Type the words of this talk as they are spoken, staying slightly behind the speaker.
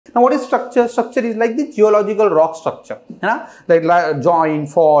Now what is structure? Structure is like the geological rock structure, like joint,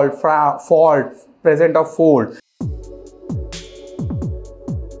 fault, present of fold.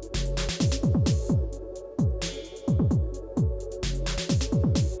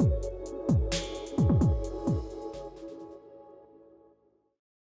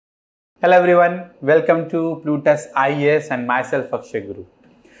 Hello everyone, welcome to PLUTUS IAS and myself Akshay Guru.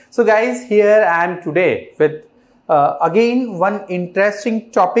 So guys, here I am today with again one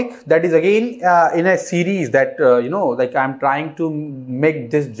interesting topic that is again in a series that like I am trying to make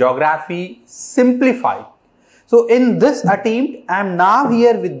this geography simplified. So in this attempt I am now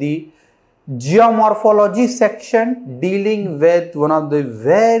here with the geomorphology section dealing with one of the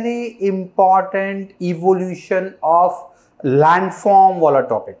very important evolution of landform wala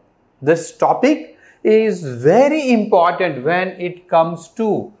topic. This topic is very important when it comes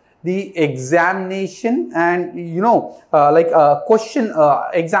to the examination and like a question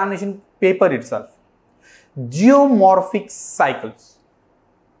examination paper itself. Geomorphic cycles.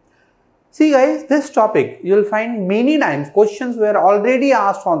 See guys, this topic you will find many times questions were already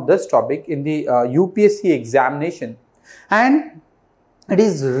asked on this topic in the UPSC examination, and it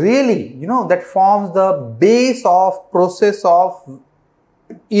is really that forms the base of process of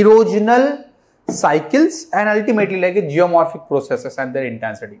erosional cycles and ultimately like a geomorphic processes and their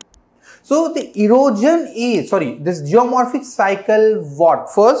intensity. So the erosion is, this geomorphic cycle what?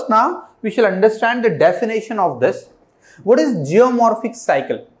 First now we shall understand the definition of this. What is geomorphic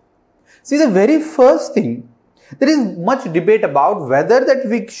cycle? See, the very first thing, there is much debate about whether that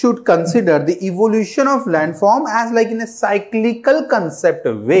we should consider the evolution of landform as like in a cyclical concept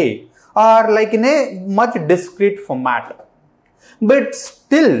way or like in a much discrete format. But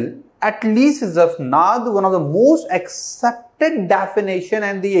still, at least as of now, one of the most accepted definition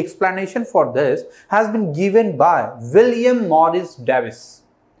and the explanation for this has been given by William Morris Davies.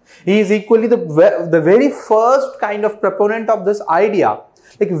 He is equally the very first kind of proponent of this idea,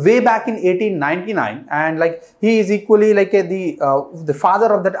 like way back in 1899, and like he is equally like the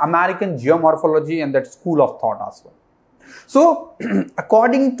father of that American geomorphology and that school of thought as well. So,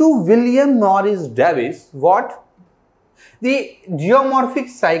 according to William Morris Davies, what? The geomorphic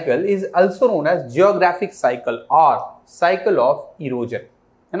cycle is also known as geographic cycle or cycle of erosion.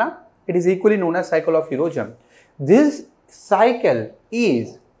 It is equally known as cycle of erosion. This cycle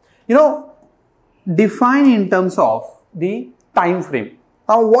is, defined in terms of the time frame.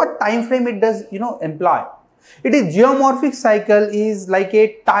 Now, what time frame it does, imply? It is geomorphic cycle is like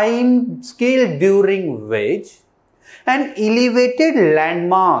a time scale during which an elevated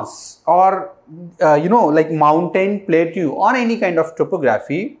landmass or like mountain plateau or any kind of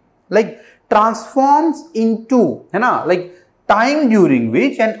topography like transforms into like time during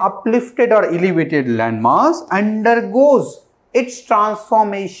which an uplifted or elevated landmass undergoes its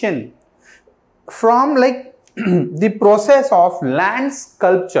transformation from like the process of land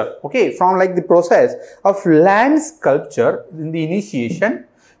sculpture, from like the process of land sculpture in the initiation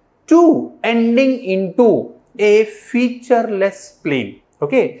to ending into a featureless plain,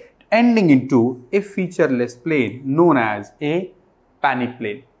 ending into a featureless plain known as a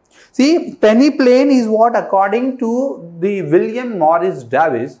peneplain. See, peneplain is what, according to the William Morris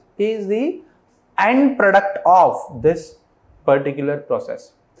Davies, is the end product of this particular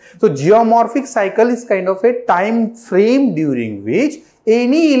process. So, geomorphic cycle is kind of a time frame during which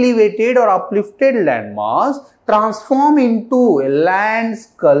any elevated or uplifted landmass transform into a land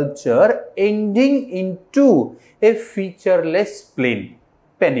sculpture ending into a featureless plain,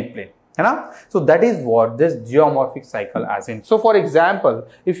 peneplain. So that is what this geomorphic cycle as in. So for example,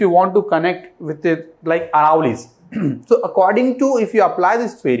 if you want to connect with it like Aravallis, so according to, if you apply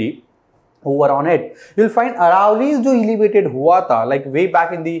this theory over on it, you will find Aravallis jo elevated hua tha, like way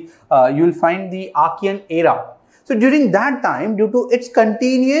back in the, you will find the Archean era. So during that time, due to its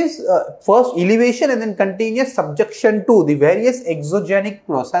continuous first elevation and then continuous subjection to the various exogenic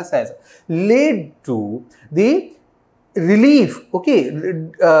processes led to the relief,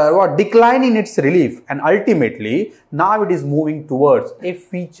 decline in its relief, and ultimately now it is moving towards a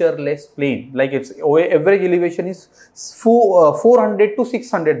featureless plain. Like its average elevation is 400 to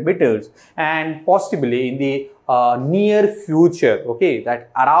 600 meters, and possibly in the near future,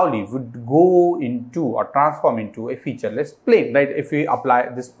 that Aravalli would go into or transform into a featureless plain, right? If we apply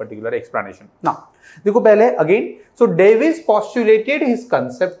this particular explanation. Now, देखो पहले again, so Davies postulated his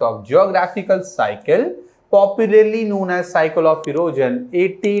concept of geographical cycle, popularly known as cycle of erosion,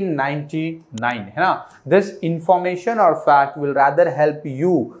 1899. This information or fact will rather help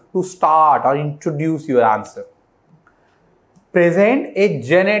you to start or introduce your answer. present a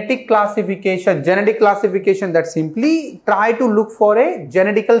genetic classification that simply try to look for a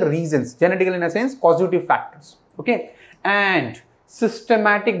genetical reasons, genetical in a sense causative factors, okay, and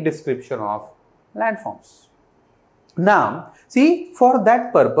systematic description of landforms. Now, see, for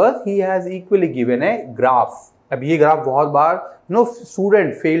that purpose, he has equally given a graph. अब ये graph बहुत बार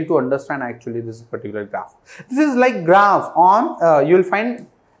student fail to understand actually this particular graph. This is like graph on you will find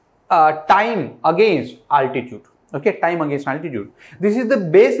time against altitude. Okay, time against altitude. This is the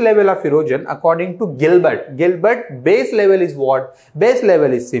base level of erosion according to Gilbert. Gilbert base level is what? Base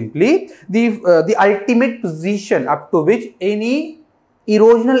level is simply the ultimate position up to which any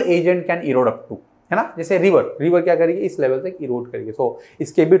erosional agent can erode up to. है ना, जैसे river क्या करेगी, इस level तक इरोड करेगी. सो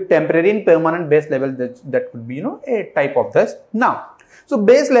इसके भी temporary and permanent base level that could be a type of this. Now, so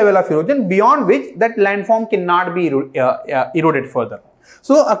base level of erosion beyond which that landform cannot be eroded further.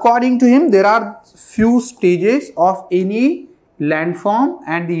 So according to him, there are few stages of any landform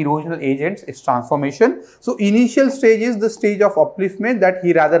and the erosional agents, its transformation. So initial stage is the stage of upliftment that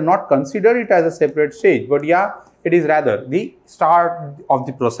he rather not consider it as a separate stage, but yeah, it is rather the start of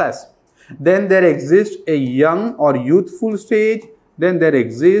the process. Then there exists a young or youthful stage, then there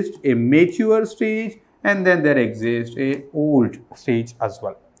exists a mature stage, and then there exists a old stage as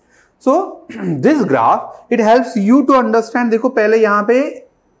well. So this graph, it helps you to understand. देखो पहले यहाँ पे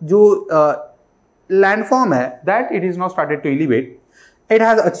जो landform है, that it is now started to elevate. It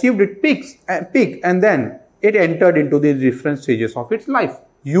has achieved its peak and then it entered into the different stages of its life.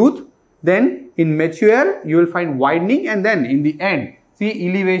 Youth, then in mature you will find widening, and then in the end, see,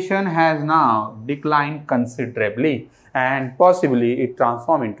 elevation has now declined considerably and possibly it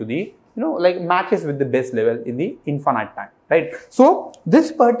transforms into the, like matches with the base level in the infinite time, right? So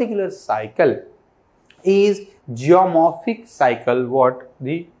this particular cycle is geomorphic cycle, what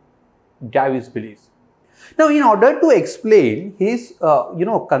the Davis believes. Now, in order to explain his,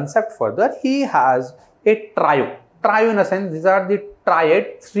 concept further, he has a trio. Trio in a sense, these are the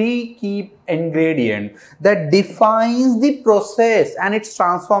triad, three key ingredients that defines the process and its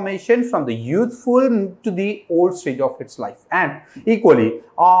transformation from the youthful to the old stage of its life. And equally,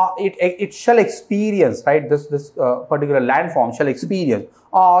 it shall experience, right, this particular landform shall experience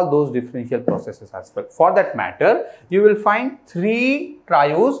all those differential processes as well. For that matter, you will find three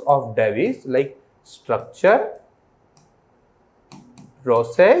trios of Davis, like structure,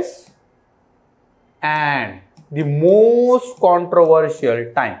 process, and the most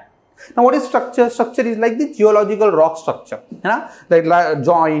controversial time. Now, what is structure? Structure is like the geological rock structure, like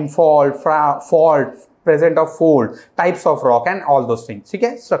joint, fault, present of fold, types of rock, and all those things.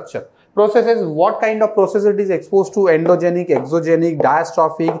 Okay, structure. Processes, what kind of process it is exposed to: endogenic, exogenic,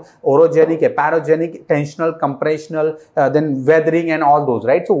 diastrophic, orogenic, eparogenic, tensional, compressional, then weathering, and all those,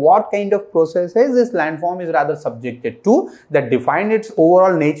 right? So what kind of processes this landform is rather subjected to that define its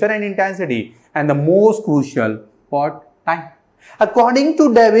overall nature and intensity, and the most crucial, what? Time. According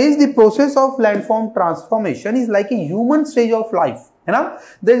to Davis, the process of landform transformation is like a human stage of life.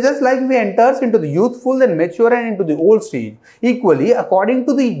 There's just like we enters into the youthful, then mature, and into the old stage. Equally, according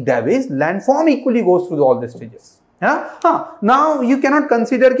to the Davis, landform equally goes through all the stages. Now you cannot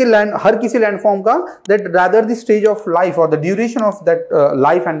consider कि हर किसी landform का that rather the stage of life or the duration of that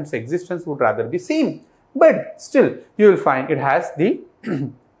life and its existence would rather be same. But still, you will find it has the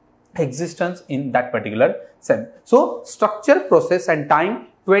existence in that particular sense. So structure, process, and time.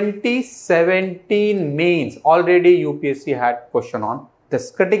 2017 mains already UPSC had question on this.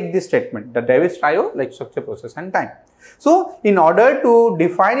 Critique this statement, the Davis trio, like structure, process, and time. So in order to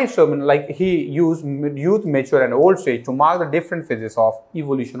define it, like he used youth, mature, and old stage to mark the different phases of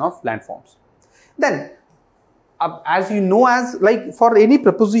evolution of landforms. Then as you know, as like for any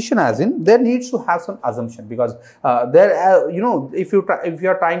proposition as in, there needs to have some assumption, because if you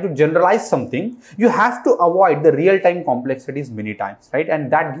are trying to generalize something, you have to avoid the real-time complexities many times, right?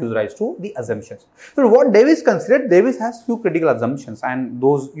 And that gives rise to the assumptions. So what Davis considered, Davis has few critical assumptions, and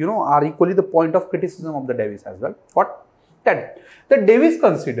those are equally the point of criticism of the Davis as well. What? That Davis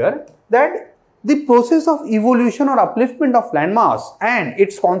considered that the process of evolution or upliftment of landmass and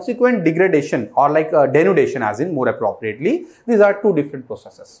its consequent degradation, or like denudation as in more appropriately, these are two different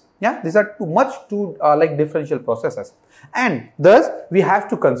processes. Yeah, these are two like differential processes, and thus we have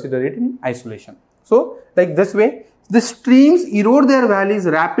to consider it in isolation. So like this way, the streams erode their valleys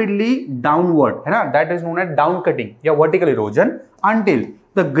rapidly downward. That is known as down cutting, yeah, vertical erosion, until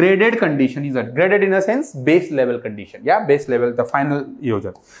the graded condition is graded in a sense base level condition, yeah, base level, the final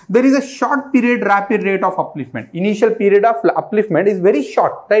erosion. There is a short period rapid rate of upliftment. Initial period of upliftment is very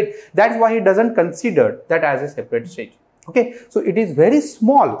short, right? That's why he doesn't consider that as a separate stage. Okay, so it is very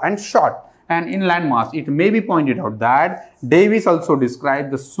small and short, And in landmass, it may be pointed out that Davis also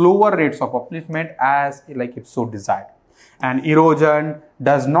described the slower rates of upliftment as like if so desired. And erosion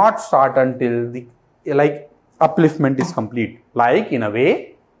does not start until the upliftment is complete. Like in a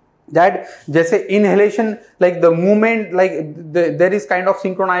way that just inhalation, like the movement, there is kind of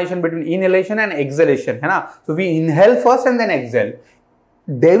synchronization between inhalation and exhalation. So we inhale first and then exhale.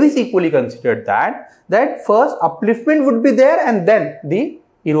 Davis equally considered that first upliftment would be there and then the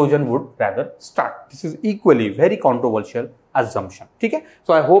erosion would rather start. This is equally very controversial assumption. Okay?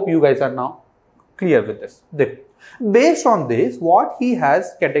 So I hope you guys are now clear with this. Based on this, what he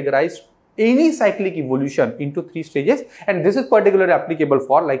has categorized any cyclic evolution into 3 stages, and this is particularly applicable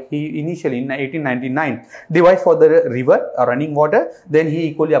for, like, he initially in 1899 devised for the river or running water, then he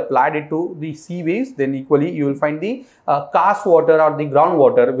equally applied it to the sea waves, then equally you will find the karst water or the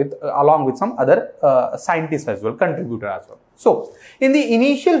groundwater with along with some other scientists as well, contributor as well. So in the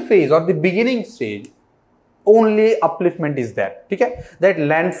initial phase or the beginning stage, only upliftment is there. Okay? That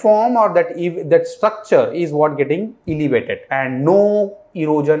landform or that structure is what getting elevated and no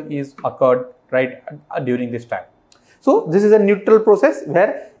erosion is occurred right during this time. So this is a neutral process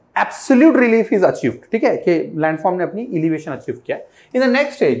where absolute relief is achieved. Okay? Okay, landform ne apni elevation achieved kiya. In the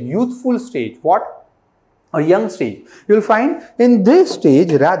next stage, youthful stage, what? A young stage. You will find in this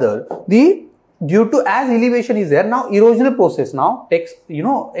stage rather due to as elevation is there, now erosional process now takes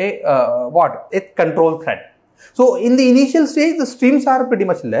a control thread. So in the initial stage, the streams are pretty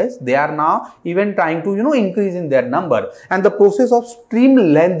much less. They are now even trying to increase in their number, and the process of stream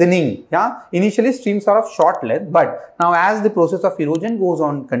lengthening. Yeah, initially streams are of short length, but now as the process of erosion goes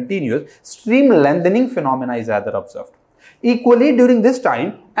on continuous, stream lengthening phenomena is rather observed. Equally during this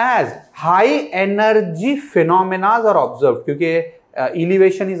time, as high energy phenomena are observed, because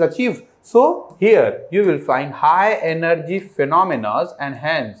elevation is achieved. So here you will find high energy phenomena, and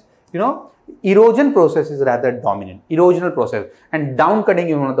hence erosion process is rather dominant, erosional process, and down-cutting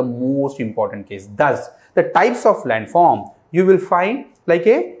is one of the most important cases. Thus, the types of landform you will find like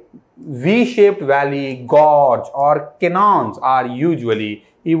a V-shaped valley, gorge or canyons are usually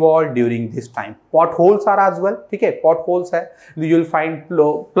evolved during this time. Potholes are as well, okay? Potholes hai. You will find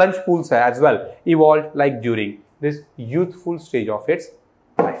plunge pools as well evolved like during this youthful stage of its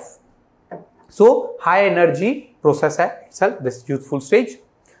life. So, high energy process hai itself, this youthful stage.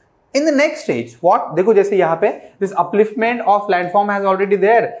 In the next stage, what? देखो जैसे यहाँ पे this upliftment of landform has already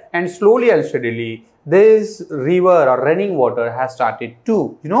there, and slowly and steadily this river or running water has started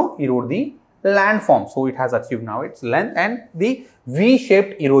to erode the landform. So it has achieved now its length and the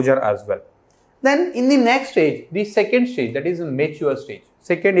V-shaped erosion as well. Then in the next stage, the second stage, that is a mature stage.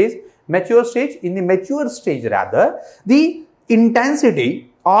 Second is mature stage. In the mature stage rather, the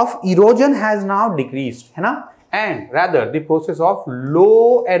intensity of erosion has now decreased, and rather the process of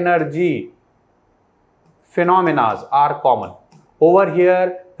low energy phenomena are common. Over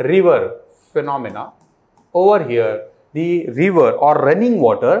here, river phenomena. Over here, the river or running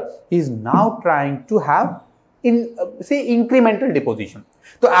water is now trying to have incremental deposition.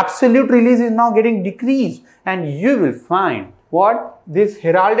 So absolute release is now getting decreased, and you will find what? This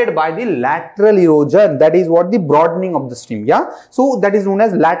heralded by the lateral erosion. That is what? The broadening of the stream. Yeah. So that is known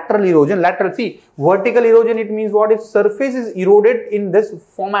as lateral erosion. Lateral, see, vertical erosion, it means what? If surface is eroded in this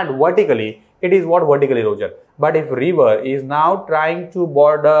format vertically, it is what? Vertical erosion. But if river is now trying to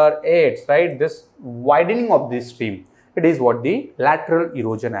border its, right, this widening of this stream, it is what? The lateral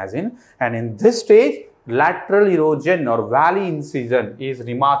erosion as in. And in this stage, lateral erosion or valley incision is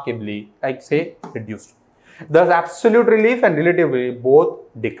remarkably, like say, reduced. Thus, absolute relief and relative relief both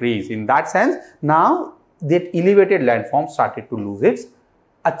decrease. In that sense, now that elevated landform started to lose its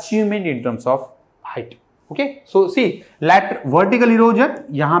achievement in terms of height. Okay, so see, vertical erosion,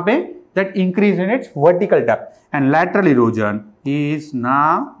 yahan pe that increase in its vertical depth, and lateral erosion is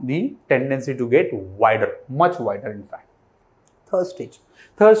now the tendency to get wider, much wider in fact. Third stage.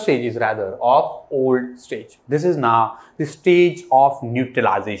 Third stage is rather of old stage. This is now the stage of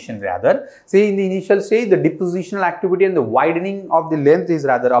neutralization rather. Say in the initial stage, the depositional activity and the widening of the length is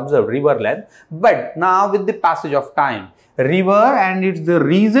rather observed, river length. But now with the passage of time, river and the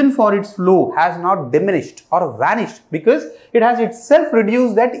reason for its flow has not diminished or vanished, because it has itself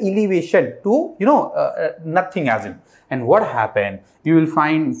reduced that elevation to nothing as in. And what happened? You will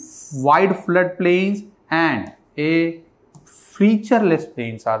find wide flood plains and a featureless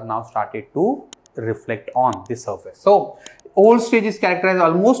plains are now started to reflect on the surface. So old stage is characterized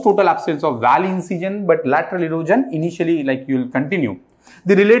almost total absence of valley incision, but lateral erosion initially, like you will continue.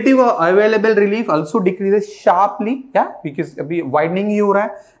 The relative available relief also decreases sharply, yeah, because widening ही हो रहा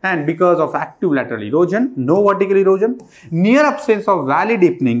है, and because of active lateral erosion, no vertical erosion. Near absence of valley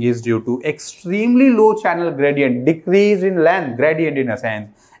deepening is due to extremely low channel gradient, decrease in length gradient in a sense,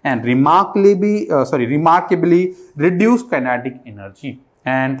 and remarkably reduced kinetic energy.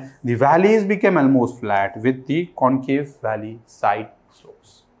 And the valleys became almost flat with the concave valley side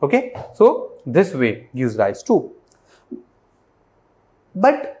slopes. Okay, so this way gives rise to.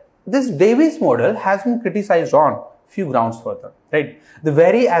 But this Davis model has been criticized on few grounds further, right?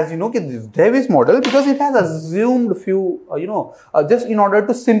 As you know, this Davis model, because it has assumed few, just in order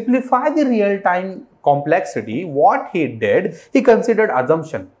to simplify the real-time complexity, what he did, he considered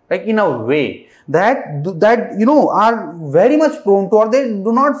assumption, like in a way that are very much prone to, or they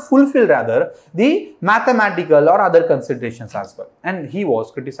do not fulfill rather the mathematical or other considerations as well. And he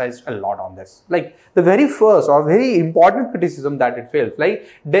was criticized a lot on this. Like the very first or very important criticism that it fails, like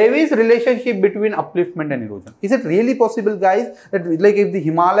Davis' relationship between upliftment and erosion. Is it really possible, guys, that like if the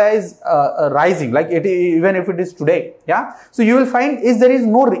Himalaya is rising, like even if it is today, yeah, so you will find there is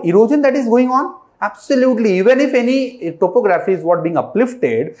no erosion that is going on. Absolutely. Even if any topography is being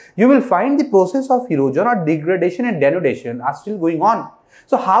uplifted, you will find the process of erosion or degradation and denudation are still going on.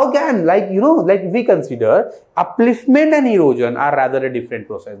 So how can, we consider upliftment and erosion are rather a different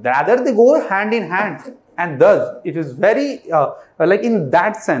process. Rather they go hand in hand, and thus it is very in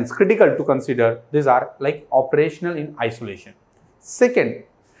that sense critical to consider these are like operational in isolation. Second,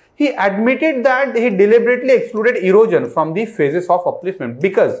 he admitted that he deliberately excluded erosion from the phases of upliftment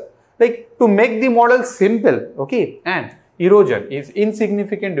because to make the model simple, okay, and erosion is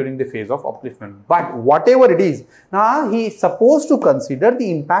insignificant during the phase of upliftment. But whatever it is, now he is supposed to consider the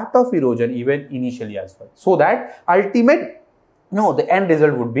impact of erosion even initially as well, so that the end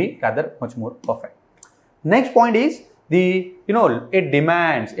result would be rather much more perfect. Next point is it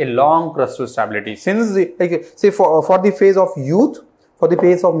demands a long crustal stability. Since for the phase of youth, for the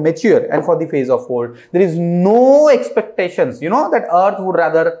phase of mature, and for the phase of old, there is no expectations, that Earth would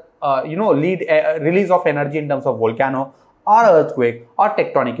rather lead a release of energy in terms of volcano or earthquake or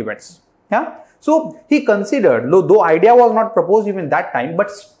tectonic events. Yeah. So he considered, though idea was not proposed even that time,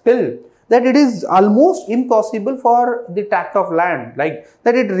 but still that it is almost impossible for the tract of land,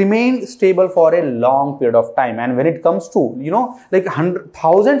 that it remained stable for a long period of time. And when it comes to,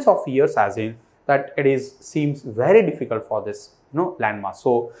 thousands of years as in, that seems very difficult for this, landmass.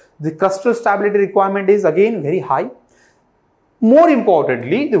 So the crustal stability requirement is again very high. More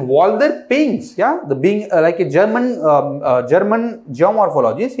importantly, the Walter Pings, being like a German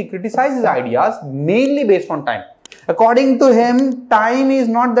geomorphologist, he criticizes ideas mainly based on time. According to him, time is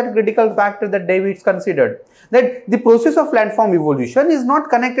not that critical factor that Davis considered. That the process of landform evolution is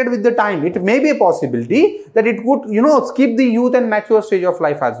not connected with the time. It may be a possibility that it would, skip the youth and mature stage of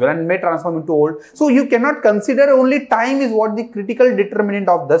life as well and may transform into old. So you cannot consider only time is what the critical determinant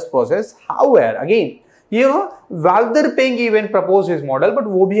of this process. However, again, Walter Ping even proposed his model, but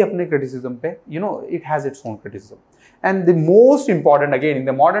wo bhi apne criticism pe, it has its own criticism. And the most important, again, in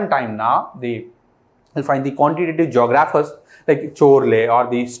the modern time now, you'll find the quantitative geographers like Chorley or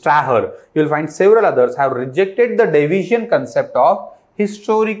the Straher, you'll find several others have rejected the division concept of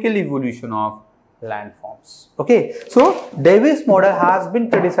historical evolution of landforms. Okay, so Davis model has been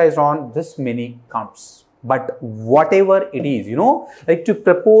criticized on this many counts. But whatever it is, to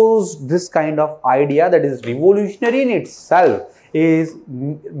propose this kind of idea that is revolutionary in itself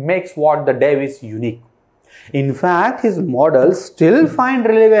makes what the Davis unique. In fact, his models still find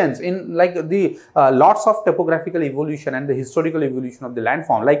relevance in the lots of topographical evolution and the historical evolution of the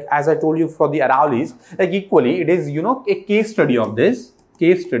landform. Like as I told you for the Aravallis, equally it is a case study of this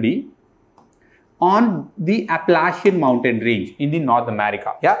on the Appalachian mountain range in the North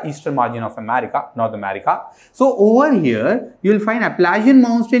America, eastern margin of America, North America. So over here, you will find Appalachian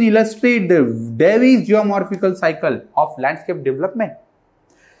mountain illustrate the Davis geomorphical cycle of landscape development.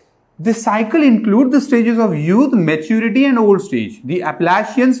 This cycle includes the stages of youth, maturity and old stage. The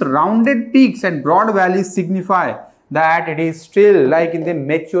Appalachians' rounded peaks and broad valleys signify that it is still in the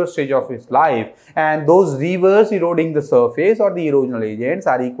mature stage of its life, and those rivers eroding the surface or the erosional agents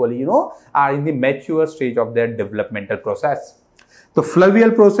are equally, are in the mature stage of their developmental process. The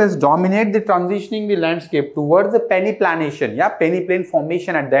fluvial process dominates the transitioning the landscape towards the peniplanation, peneplain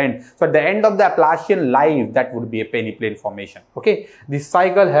formation at the end. So at the end of the Appalachian life, that would be a peneplain formation. Okay, this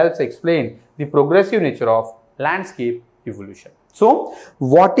cycle helps explain the progressive nature of landscape evolution. So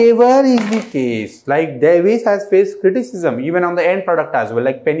whatever is the case, like Davis has faced criticism even on the end product as well,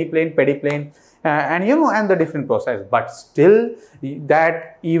 like penny plane, pediplane, and and the different process. But still,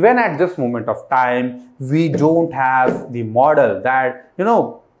 that even at this moment of time, we don't have the model that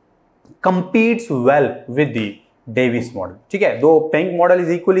competes well with the Davis model. Okay, though Penck model is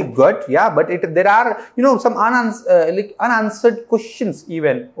equally good, yeah, but there are some unanswered questions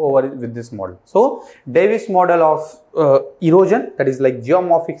even over with this model. So Davis model of erosion, that is like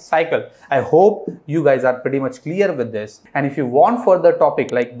geomorphic cycle. I hope you guys are pretty much clear with this. And if you want further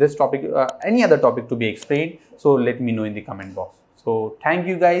topic like this topic, any other topic to be explained, so let me know in the comment box. So thank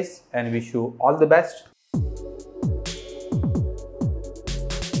you guys and wish you all the best.